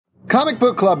Comic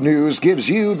Book Club News gives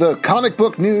you the comic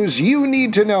book news you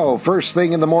need to know first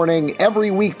thing in the morning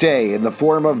every weekday in the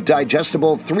form of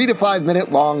digestible 3 to 5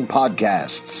 minute long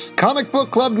podcasts. Comic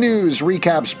Book Club News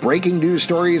recaps breaking news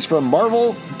stories from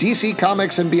Marvel, DC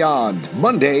Comics, and beyond,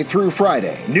 Monday through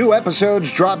Friday. New episodes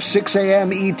drop 6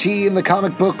 a.m. ET in the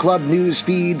Comic Book Club News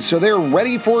feed, so they're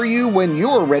ready for you when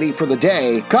you're ready for the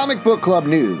day. Comic Book Club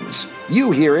News.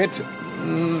 You hear it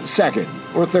second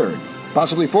or third,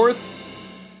 possibly fourth.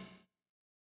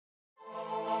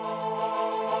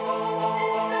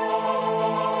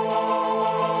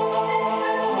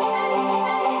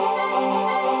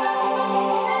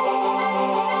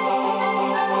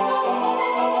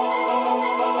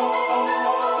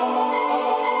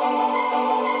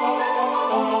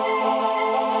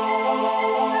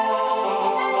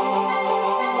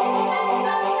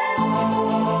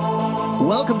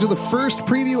 Welcome to the first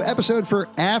preview episode for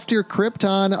After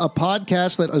Krypton, a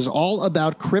podcast that is all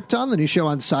about Krypton, the new show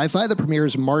on Sci-Fi that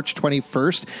premieres March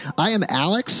 21st. I am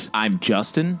Alex. I'm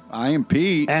Justin. I am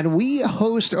Pete. And we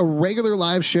host a regular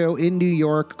live show in New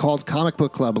York called Comic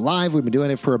Book Club Live. We've been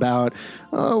doing it for about,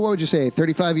 what would you say,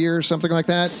 35 years, something like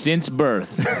that? Since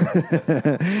birth.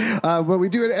 But we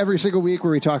do it every single week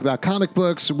where we talk about comic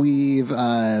books. We've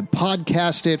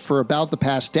podcasted for about the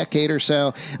past decade or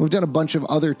so. And we've done a bunch of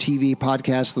other TV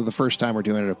podcasts. The first time we're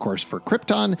doing it, of course, for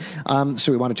Krypton.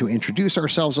 So we wanted to introduce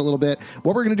ourselves a little bit.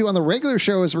 What we're going to do on the regular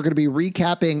show is we're going to be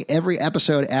recapping every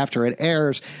episode after it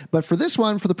airs. But for this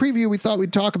one, for the preview, we thought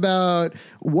we'd talk about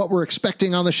what we're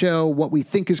expecting on the show, what we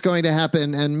think is going to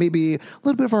happen, and maybe a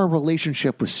little bit of our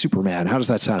relationship with Superman. How does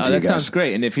that sound to you guys? That sounds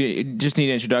great. And if you just need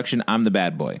an introduction, I'm the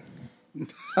bad boy.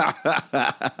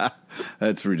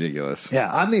 That's ridiculous.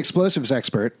 Yeah, I'm the explosives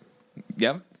expert.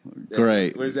 Yep.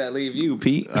 Great. Where does that leave you,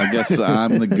 Pete? I guess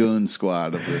I'm the goon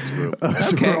squad of this group.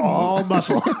 So we're all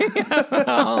muscle.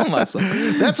 All muscle.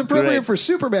 That's appropriate Great. for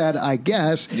Superman, I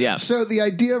guess. Yeah. So the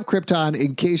idea of Krypton,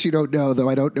 in case you don't know, though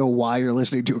I don't know why you're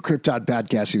listening to a Krypton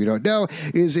podcast if you don't know,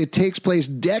 is it takes place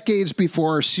decades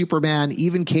before Superman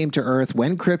even came to Earth,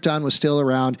 when Krypton was still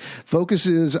around,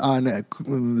 focuses on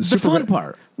The fun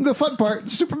part. The fun part,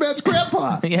 Superman's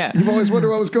grandpa. Yeah. You've always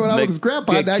wondered what was going on with his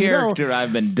grandpa. The Now you know. character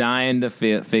I've been dying to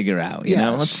figure out. You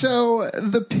know? So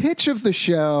the pitch of the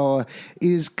show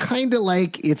is kind of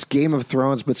like it's Game of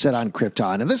Thrones, but set on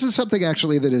Krypton. And this is something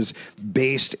actually that is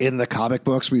based in the comic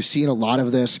books. We've seen a lot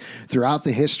of this throughout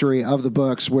the history of the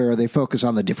books where they focus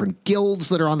on the different guilds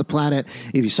that are on the planet.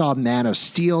 If you saw Man of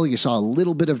Steel, you saw a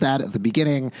little bit of that at the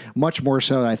beginning, much more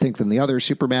so, I think, than the other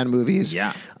Superman movies.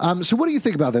 Yeah. So what do you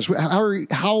think about this?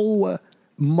 How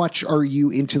much are you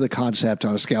into the concept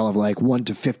on a scale of like 1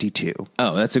 to 52?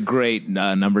 Oh, that's a great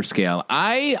number scale.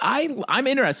 I'm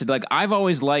interested. Like, I've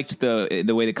always liked the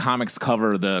way the comics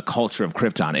cover the culture of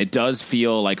Krypton. It does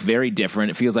feel like very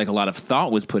different. It feels like a lot of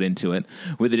thought was put into it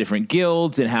with the different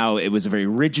guilds and how it was a very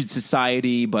rigid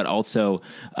society, but also,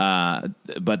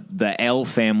 but the L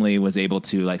family was able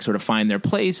to like sort of find their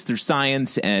place through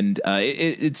science, and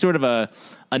it's sort of a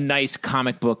nice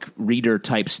comic book reader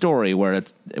type story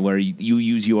where you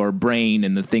use your brain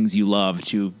and the things you love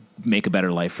to make a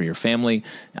better life for your family.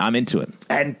 I'm into it.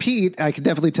 And Pete, I can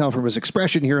definitely tell from his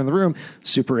expression here in the room,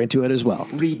 super into it as well.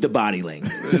 Read the body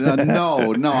language. No,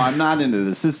 I'm not into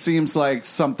this. This seems like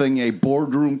something a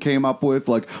boardroom came up with.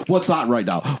 Like, what's hot right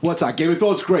now? What's hot? Game of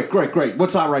Thrones, great.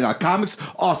 What's hot right now? Comics,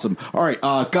 awesome. All right,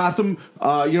 Gotham,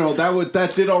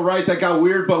 that did all right. That got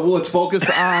weird, but let's focus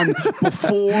on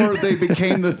before they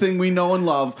became the thing we know and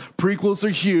love. Prequels are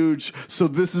huge, so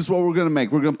this is what we're going to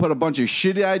make. We're going to put a bunch of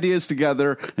shitty ideas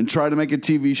together and try to make a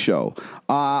TV show.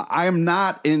 I am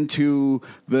not into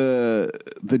the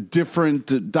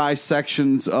different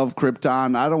dissections of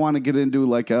Krypton. I don't want to get into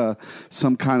like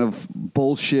some kind of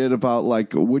bullshit about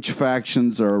like which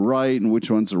factions are right and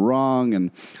which ones are wrong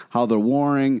and how they're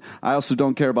warring. I also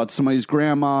don't care about somebody's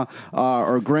grandma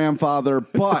or grandfather.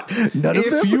 But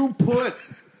if you put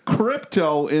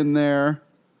crypto in there,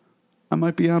 I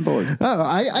might be on board. Oh,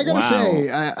 I got to say,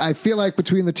 I feel like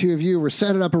between the two of you, we're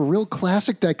setting up a real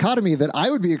classic dichotomy that I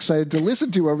would be excited to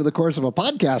listen to over the course of a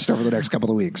podcast over the next couple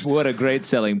of weeks. What a great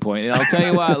selling point. And I'll tell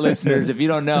you what, listeners, if you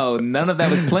don't know, none of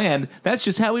that was planned. That's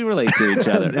just how we relate to each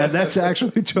other. And that's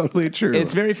actually totally true.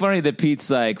 It's very funny that Pete's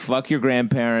like, fuck your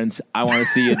grandparents. I want to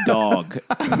see a dog.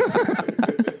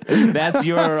 That's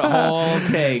your whole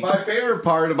take. My favorite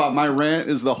part about my rant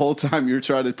is the whole time you're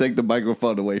trying to take the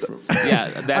microphone away from me. Yeah,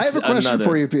 that's I have a question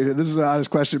for you, Peter. This is an honest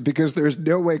question because there's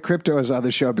no way crypto is on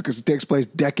the show because it takes place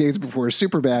decades before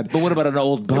Superman. But what about an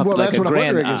old pup well, like that's a what I'm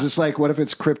wondering grand? is it's like, what if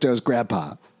it's crypto's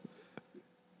grandpa?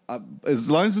 As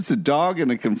long as it's a dog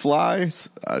and it can fly,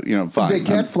 fine. They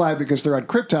can't fly because they're on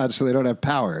Krypton, so they don't have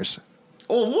powers.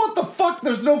 Oh, what the fuck?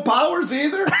 There's no powers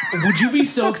either? Would you be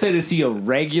so excited to see a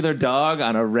regular dog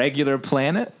on a regular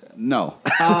planet? No.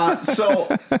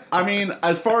 So, I mean,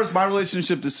 as far as my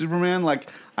relationship to Superman, like,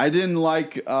 I didn't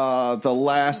like the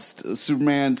last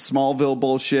Superman Smallville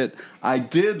bullshit. I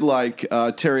did like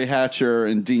Terry Hatcher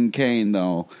and Dean Cain,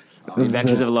 though. The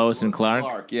Adventures of Lois and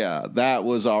Clark? Yeah, that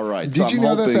was all right. Did you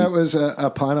know that was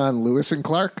a pun on Lewis and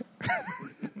Clark?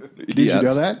 Did you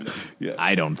know that? Yes.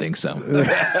 I don't think so.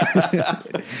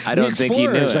 I don't think he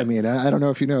knew it. I mean, I don't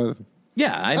know if you know.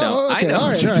 Yeah, I know. Oh, okay. I know. All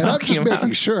right. I'm just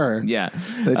making sure. Yeah.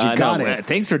 That you got it.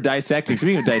 Thanks for dissecting.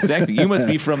 Speaking of dissecting, you must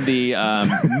be from the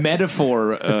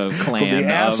metaphor clan. From the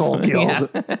asshole guild.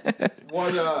 Yeah.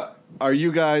 What, are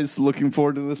you guys looking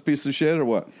forward to this piece of shit or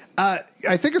what?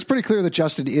 I think it's pretty clear that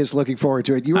Justin is looking forward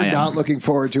to it. You are not looking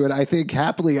forward to it. I think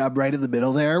happily I'm right in the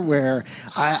middle there where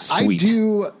I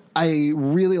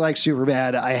really like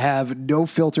Superman. I have no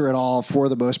filter at all for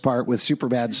the most part with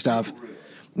Superman stuff.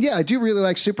 Yeah, I do really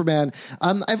like Superman.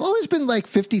 I've always been like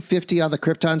 50-50 on the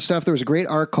Krypton stuff. There was a great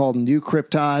arc called New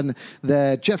Krypton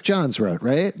that Jeff Johns wrote,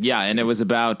 right? Yeah, and it was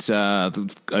about a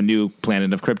new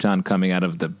planet of Krypton coming out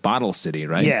of the Bottle City,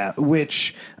 right? Yeah,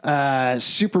 which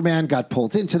Superman got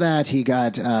pulled into that. He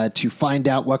got to find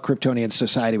out what Kryptonian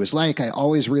society was like. I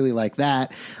always really like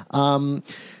that.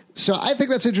 So I think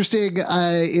that's interesting.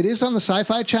 It is on the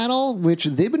Sci-Fi Channel, which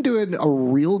they've been doing a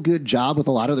real good job with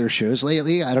a lot of their shows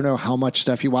lately. I don't know how much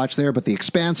stuff you watch there, but The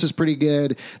Expanse is pretty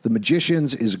good. The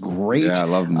Magicians is great. Yeah, I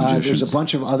love The Magicians. There's a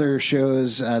bunch of other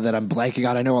shows that I'm blanking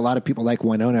on. I know a lot of people like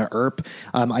Winona Earp.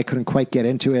 I couldn't quite get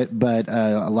into it, but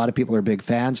a lot of people are big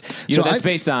fans. That's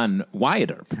based on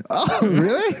Wyatt Earp. Oh,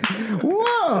 really?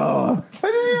 Whoa. I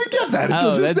didn't even get that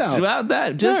until just that's now. About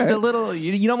that. Just right. a little.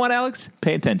 You know what, Alex?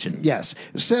 Pay attention. Yes.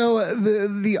 So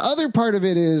the other part of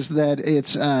it is that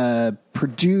it's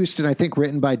produced and I think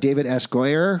written by David S.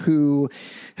 Goyer, who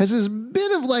has this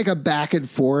bit of like a back and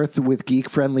forth with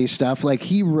geek-friendly stuff. Like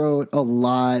he wrote a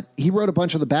lot. He wrote a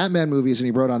bunch of the Batman movies and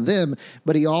he wrote on them,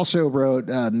 but he also wrote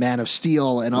Man of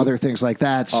Steel and other things like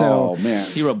that. So, oh, man.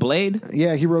 He wrote Blade?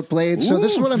 Yeah, he wrote Blade. So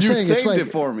this is what I'm saying. You saved like, it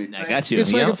for me. I got you.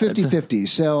 It's like a 50-50.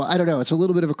 So I don't know. It's a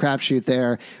little bit of a crapshoot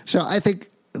there. So I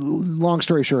think, long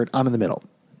story short, I'm in the middle.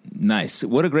 Nice.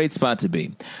 What a great spot to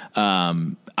be.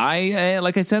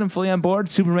 Like I said, I'm fully on board.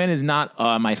 Superman is not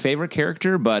my favorite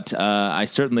character, but I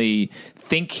certainly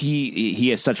think he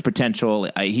has such potential.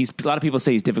 A lot of people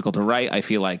say he's difficult to write. I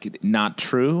feel like not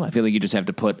true. I feel like you just have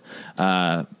to put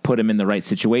him in the right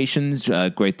situations,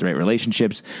 the right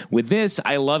relationships. With this,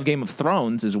 I love Game of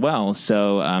Thrones as well.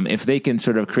 So if they can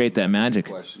sort of create that magic.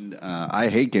 Question. I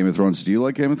hate Game of Thrones. Do you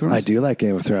like Game of Thrones? I do like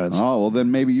Game of Thrones. Oh, well,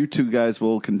 then maybe you two guys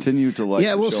will continue to like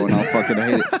the show and I'll fucking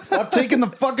hate it. Stop taking the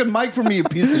fucking mic from me, you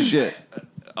piece of shit.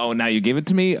 Oh, now you give it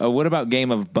to me? What about Game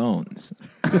of Bones?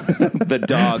 The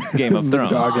dog Game of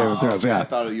Thrones. Dog Game of Thrones, yeah. I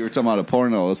thought you were talking about a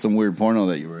porno, some weird porno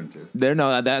that you were into.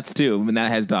 That's too, and that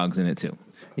has dogs in it too.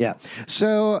 Yeah.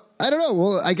 So, I don't know.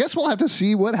 Well, I guess we'll have to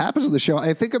see what happens in the show.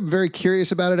 I think I'm very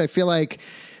curious about it. I feel like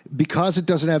because it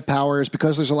doesn't have powers,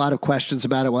 because there's a lot of questions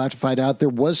about it, we'll have to find out. There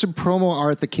was some promo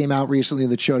art that came out recently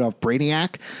that showed off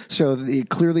Brainiac. So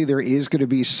clearly there is going to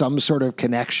be some sort of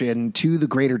connection to the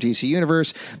greater DC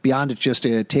universe beyond it just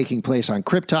taking place on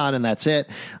Krypton, and that's it.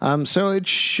 So it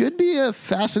should be a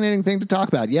fascinating thing to talk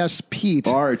about. Yes, Pete.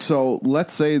 All right, so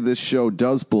let's say this show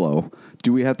does blow.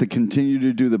 Do we have to continue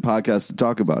to do the podcast to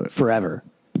talk about it? Forever.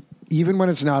 Even when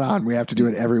it's not on, we have to do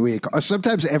it every week,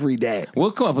 sometimes every day.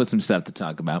 We'll come up with some stuff to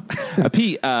talk about.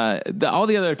 Pete, all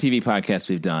the other TV podcasts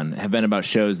we've done have been about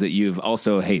shows that you've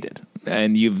also hated,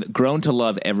 and you've grown to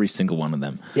love every single one of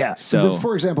them. Yeah. So,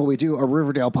 for example, we do a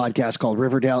Riverdale podcast called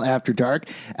Riverdale After Dark.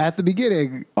 At the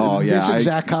beginning, this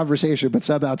exact conversation, but it's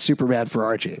about Superman for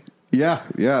Archie. Yeah,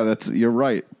 you're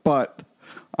right. But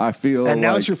I feel and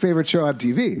now it's your favorite show on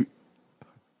TV.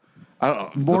 I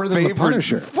don't know. More than The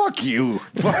Punisher. Fuck you.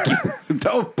 Fuck you.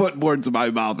 Don't put words in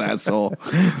my mouth, asshole.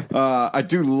 I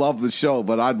do love the show,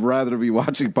 but I'd rather be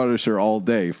watching Punisher all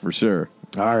day, for sure.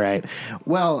 All right.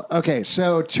 Well, okay,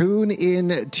 so tune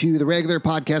in to the regular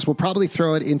podcast. We'll probably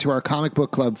throw it into our Comic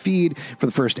Book Club feed for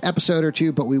the first episode or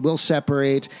two, but we will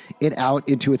separate it out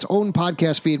into its own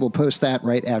podcast feed. We'll post that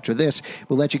right after this.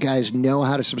 We'll let you guys know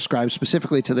how to subscribe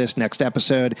specifically to this next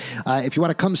episode. If you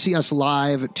want to come see us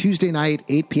live Tuesday night,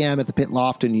 8 p.m. at the Pit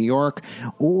Loft in New York,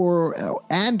 or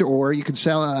you can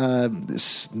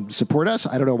support us.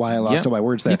 I don't know why I lost all my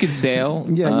words there. You can sail.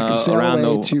 Yeah, you can sail around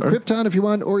away to Krypton if you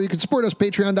want, or you can support us.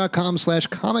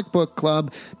 Patreon.com/Comic Book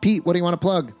Club. Pete, what do you want to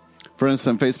plug? Friends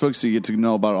on Facebook, so you get to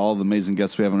know about all the amazing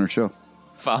guests we have on our show.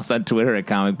 Follow us on Twitter at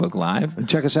Comic Book Live.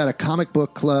 Check us out at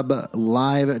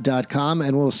comicbookclublive.com,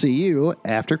 and we'll see you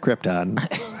after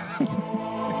Krypton.